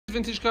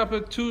Vintage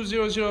carpet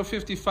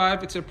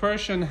 20055. It's a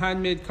Persian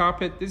handmade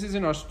carpet. This is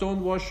in our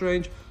stone wash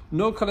range.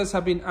 No colors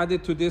have been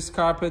added to this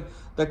carpet.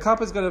 The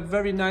carpet's got a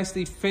very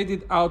nicely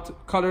faded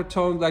out color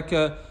tone, like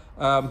a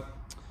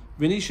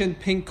Venetian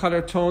pink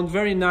color tone.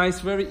 Very nice,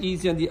 very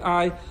easy on the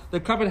eye. The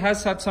carpet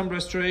has had some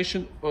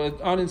restoration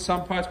on in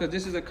some parts, because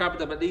this is a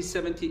carpet of at least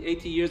 70,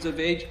 80 years of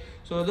age.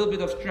 So a little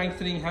bit of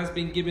strengthening has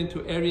been given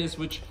to areas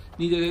which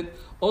needed it.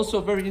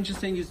 Also very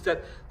interesting is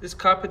that this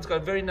carpet's got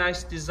a very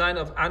nice design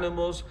of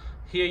animals.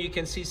 Here you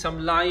can see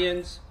some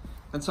lions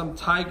and some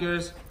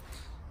tigers,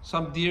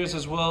 some deers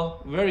as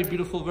well. Very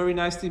beautiful, very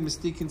nicely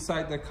mystique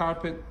inside the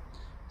carpet.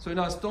 So in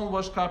our stone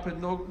wash carpet,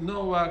 no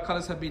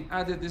colors have been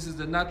added. This is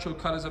the natural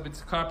colors of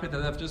its carpet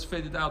that have just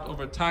faded out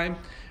over time.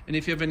 And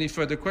if you have any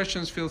further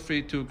questions, feel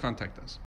free to contact us.